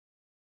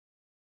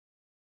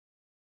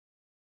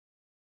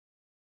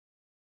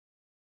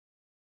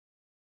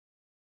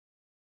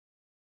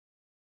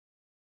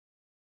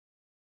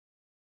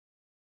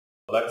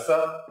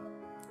Alexa,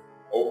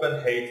 open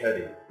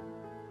HeyTeddy.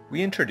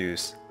 We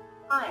introduce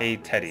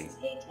HeyTeddy. This is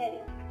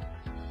HeyTeddy.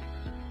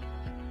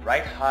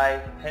 Write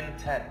high pin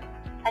 10.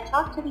 I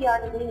talk to the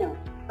Arduino.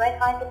 Write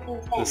high to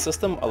pin 10. The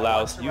system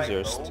allows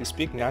users to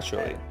speak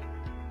naturally.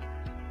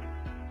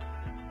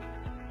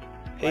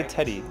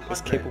 HeyTeddy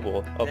is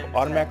capable of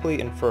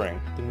automatically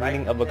inferring the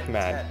meaning of a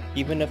command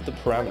even if the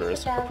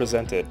parameters are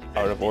presented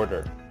out of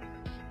order.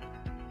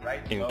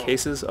 In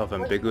cases of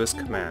ambiguous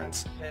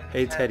commands,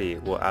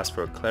 HeyTeddy will ask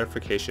for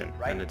clarification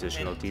and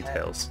additional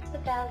details. What's the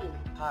value?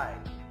 High.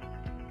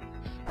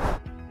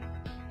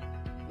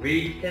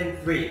 Read pin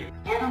 3.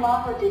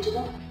 Analog or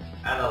digital?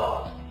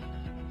 Analog.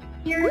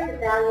 Here is the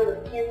value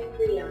of pin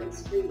 3 on the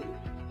screen.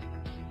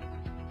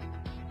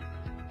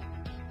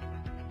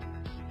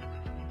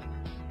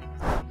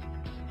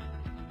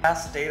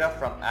 Pass data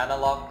from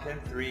analog pin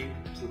 3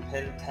 to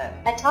pin 10.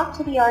 I talk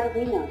to the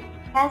Arduino.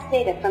 Pass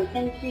data from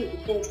pin 3 to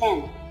pin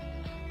 10.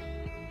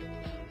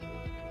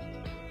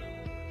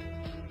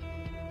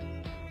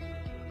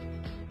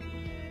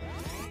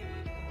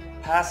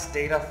 Pass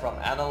data from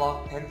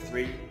analog pin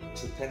 3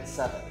 to pin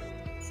 7.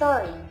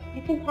 Sorry,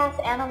 you can pass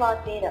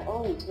analog data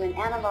only to an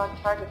analog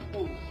target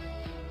pin.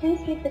 Please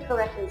give the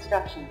correct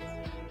instructions.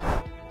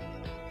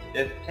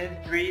 If pin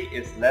 3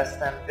 is less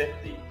than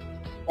 50,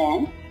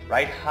 Then,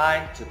 write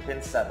high to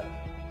pin 7.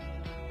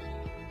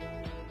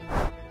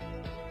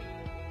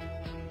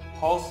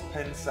 Pulse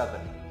pin 7.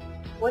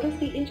 what is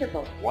the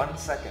interval? 1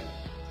 second.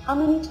 How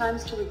many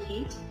times to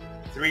repeat?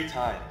 3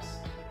 times.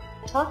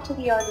 Talk to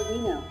the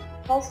Arduino.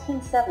 Pulse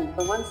pin 7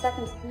 for 1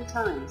 second 3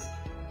 times.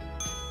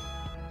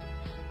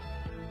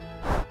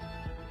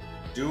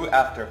 Do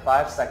after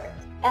 5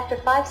 seconds. After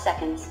 5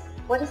 seconds,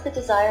 what is the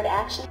desired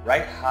action?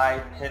 Write high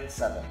pin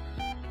 7.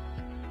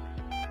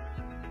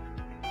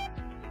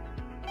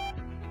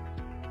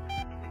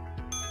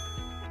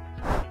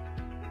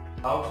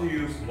 How to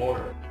use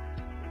motor.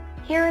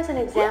 Here is an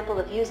example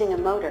of using a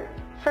motor.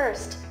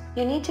 First,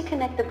 you need to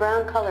connect the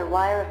brown color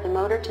wire of the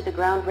motor to the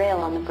ground rail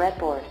on the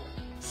breadboard.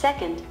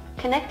 Second,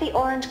 connect the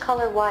orange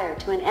color wire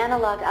to an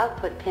analog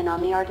output pin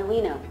on the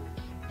Arduino.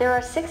 There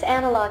are 6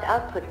 analog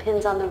output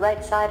pins on the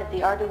right side of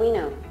the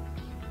Arduino.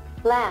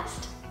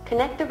 Last,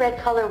 connect the red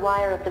color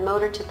wire of the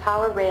motor to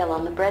power rail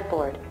on the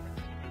breadboard.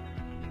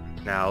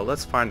 Now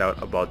let's find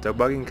out about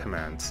debugging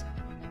commands.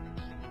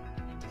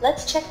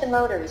 Let's check the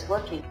motor is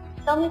working.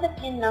 Tell me the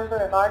pin number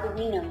of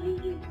Arduino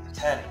you used.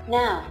 10.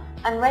 Now,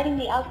 I'm writing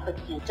the output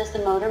pin. Does the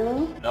motor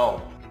move?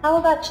 No. How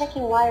about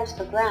checking wires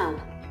for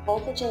ground?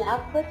 Voltage and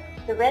output?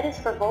 The red is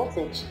for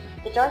voltage,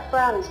 the dark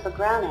brown is for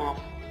ground add,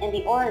 and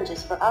the orange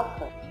is for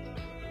output.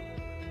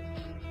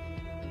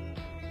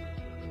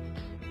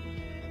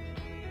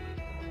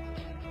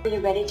 Are you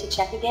ready to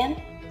check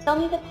again? Tell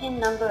me the pin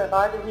number of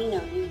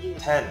Arduino you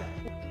use. 10.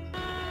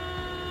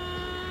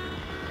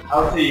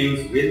 How to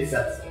use wind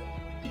sensor.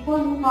 Before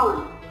we move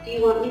on, do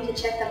you want me to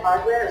check the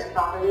hardware is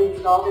properly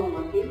installed and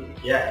working?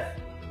 Yes.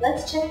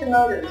 Let's check the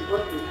motor is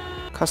working.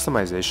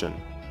 Customization.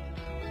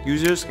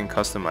 Users can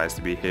customize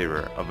the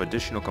behavior of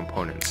additional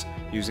components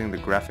using the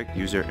graphic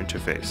user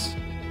interface.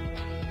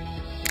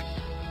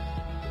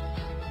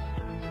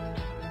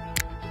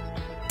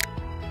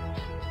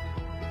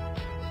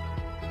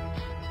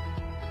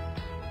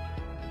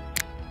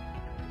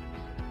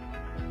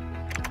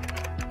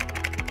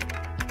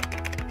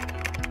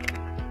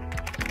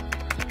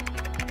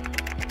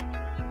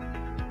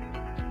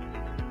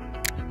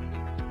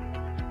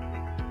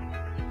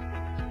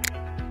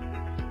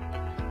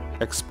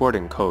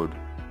 Exporting code.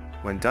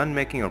 When done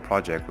making a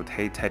project with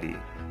HeyTeddy,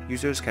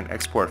 users can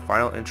export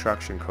final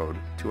interaction code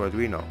to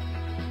Arduino.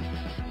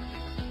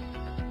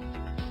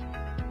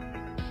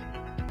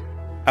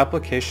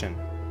 Application.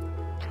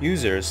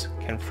 Users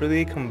can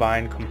freely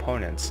combine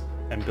components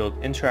and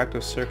build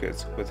interactive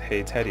circuits with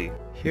HeyTeddy.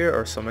 Here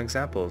are some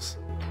examples.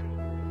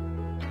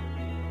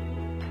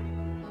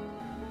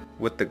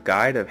 With the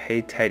guide of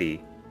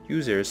HeyTeddy,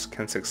 users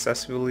can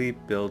successfully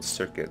build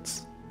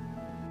circuits.